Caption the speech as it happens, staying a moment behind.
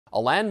A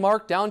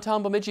landmark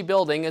downtown Bemidji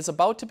building is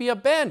about to be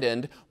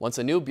abandoned once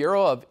a new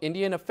Bureau of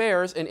Indian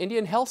Affairs and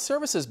Indian Health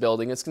Services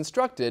building is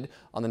constructed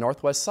on the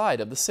northwest side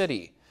of the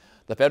city.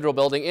 The federal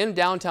building in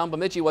downtown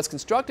Bemidji was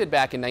constructed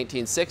back in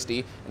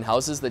 1960 and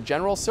houses the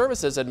General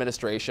Services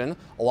Administration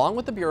along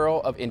with the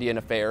Bureau of Indian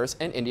Affairs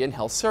and Indian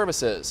Health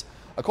Services.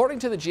 According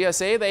to the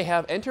GSA, they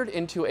have entered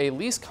into a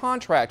lease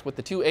contract with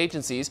the two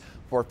agencies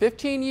for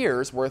 15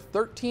 years worth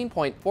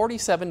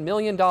 $13.47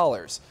 million.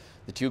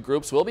 The two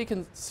groups will be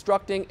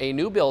constructing a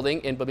new building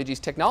in Bemidji's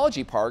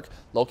Technology Park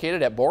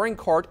located at Boring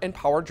Court and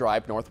Power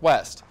Drive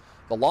Northwest.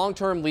 The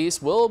long-term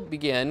lease will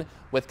begin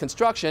with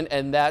construction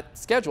and that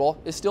schedule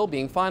is still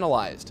being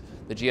finalized.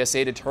 The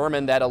GSA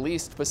determined that a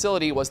leased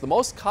facility was the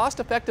most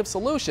cost-effective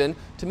solution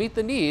to meet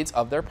the needs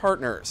of their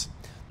partners.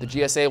 The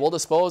GSA will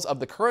dispose of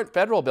the current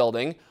federal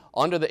building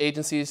under the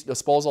agency's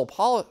disposal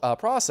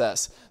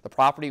process. The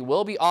property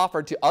will be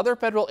offered to other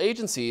federal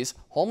agencies,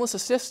 homeless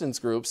assistance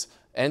groups,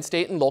 and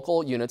state and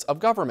local units of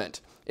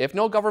government. If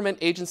no government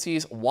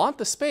agencies want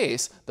the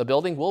space, the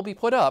building will be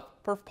put up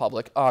for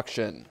public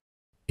auction.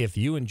 If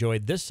you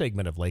enjoyed this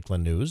segment of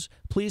Lakeland News,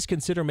 please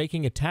consider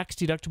making a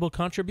tax-deductible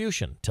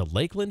contribution to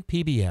Lakeland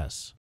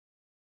PBS.